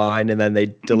order online and then they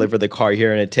deliver the car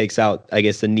here, and it takes out, I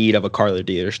guess, the need of a car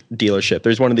dealership.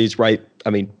 There's one of these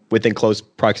within close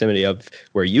proximity of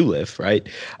where you live, right?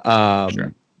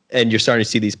 Sure. And you're starting to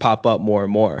see these pop up more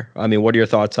and more. I mean, what are your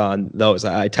thoughts on those?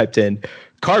 I typed in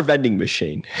car vending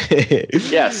machine.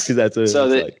 Yes. Because that's what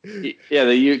so it's like. Yeah,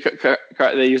 they use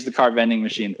the car vending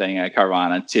machine thing at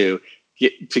Carvana to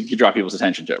draw people's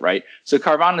attention to it, right? So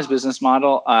Carvana's business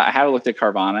model, I have looked at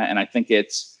Carvana, and I think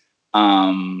it's,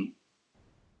 I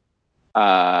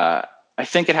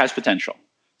think it has potential.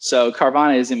 So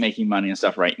Carvana isn't making money and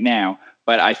stuff right now,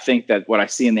 but I think that what I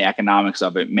see in the economics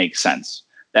of it makes sense.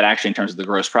 That actually, in terms of the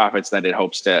gross profits that it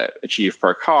hopes to achieve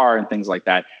per car and things like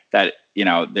that,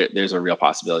 there's a real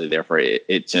possibility there for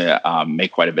it to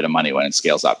make quite a bit of money when it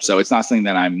scales up. So it's not something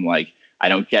that I'm like, I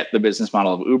don't get the business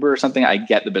model of Uber or something. I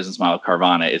get the business model of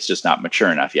Carvana. It's just not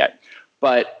mature enough yet.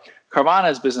 But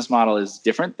Carvana's business model is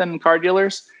different than car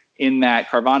dealers in that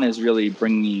Carvana is really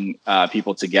bringing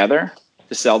people together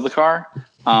to sell the car.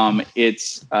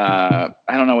 It's I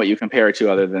don't know what you compare it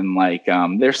to other than like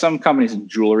there's some companies in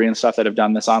jewelry and stuff that have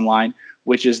done this online,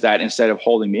 which is that instead of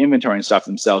holding the inventory and stuff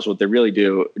themselves, what they're really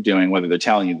doing, whether they're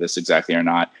telling you this exactly or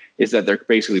not, is that they're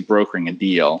basically brokering a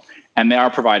deal, and they are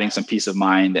providing some peace of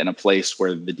mind and a place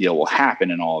where the deal will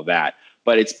happen and all of that.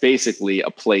 But it's basically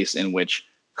a place in which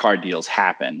car deals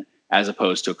happen as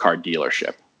opposed to a car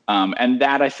dealership. And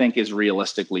that I think is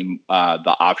realistically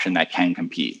the option that can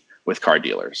compete with car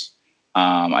dealers.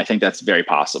 I think that's very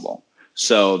possible.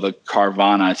 So the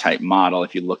Carvana type model,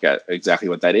 if you look at exactly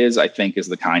what that is, I think is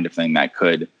the kind of thing that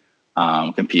could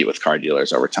compete with car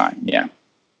dealers over time. Yeah.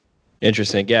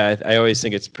 Interesting. Yeah, I always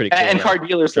think it's pretty cool. And car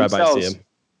dealers themselves.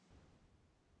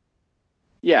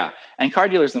 Yeah, and car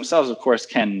dealers themselves, of course,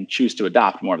 can choose to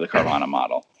adopt more of the Carvana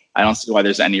model. I don't see why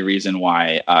there's any reason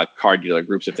why car dealer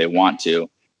groups, if they want to,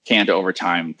 can't over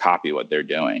time copy what they're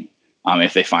doing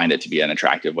if they find it to be an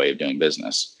attractive way of doing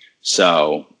business.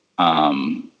 So,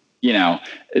 it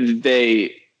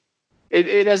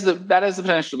has the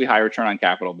potential to be high return on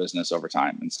capital business over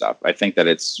time and stuff. I think that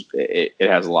it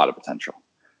has a lot of potential.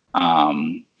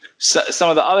 So some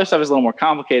of the other stuff is a little more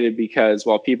complicated because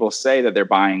while people say that they're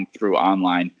buying through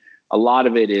online, a lot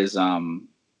of it is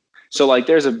so like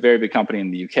there's a very big company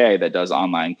in the UK that does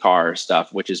online car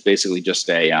stuff, which is basically just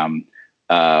a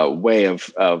way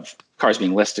of cars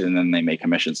being listed and then they make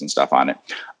commissions and stuff on it.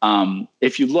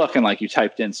 If you look and like you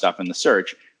typed in stuff in the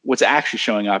search, what's actually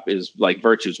showing up is like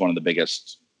Virtue is one of the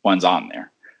biggest ones on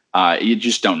there. You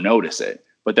just don't notice it.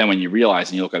 But then when you realize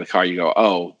and you look at the car, you go,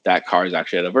 oh, that car is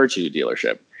actually at a Virtue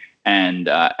dealership. And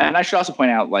I should also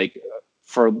point out, like,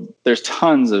 there's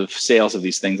tons of sales of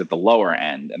these things at the lower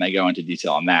end, and I go into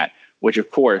detail on that, which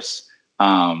of course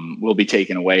will be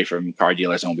taken away from car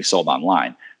dealers and will be sold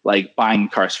online. Like buying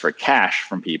cars for cash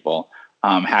from people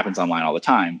happens online all the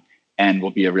time and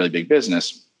will be a really big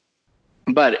business.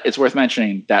 But it's worth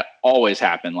mentioning that always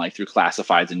happened like through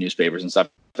classifieds and newspapers and stuff.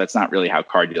 That's not really how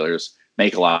car dealers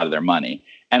make a lot of their money.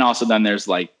 And also then there's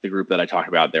like the group that I talked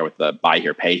about there with the buy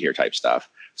here, pay here type stuff.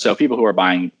 So people who are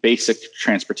buying basic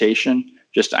transportation,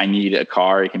 just I need a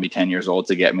car, it can be 10 years old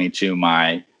to get me to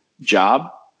my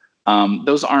job.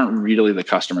 Those aren't really the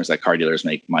customers that car dealers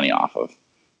make money off of.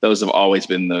 Those have always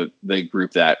been the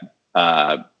group that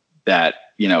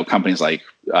companies like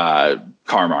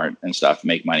CarMart and stuff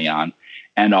make money on,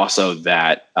 and also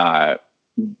that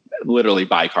literally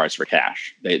buy cars for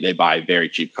cash. They buy very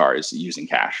cheap cars using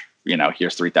cash.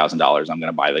 Here's $3,000. I'm going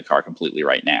to buy the car completely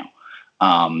right now.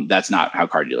 That's not how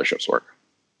car dealerships work.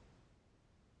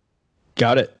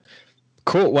 Got it.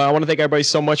 Cool. Well, I want to thank everybody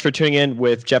so much for tuning in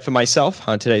with Jeff and myself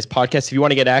on today's podcast. If you want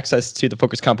to get access to the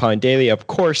Focus Compound Daily, of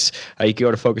course, you can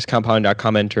go to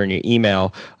focuscompound.com, enter in your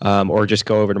email, or just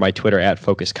go over to my Twitter at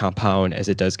Focus Compound, as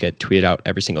it does get tweeted out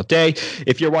every single day.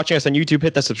 If you're watching us on YouTube,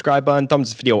 hit that subscribe button, thumbs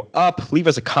this video up, leave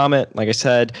us a comment. Like I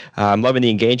said, I'm loving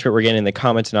the engagement we're getting in the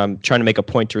comments, and I'm trying to make a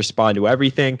point to respond to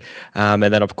everything. And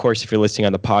then, of course, if you're listening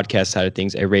on the podcast side of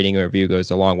things, a rating or review goes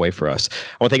a long way for us.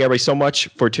 I want to thank everybody so much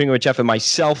for tuning in with Jeff and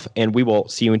myself, and we will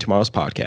see you in tomorrow's podcast.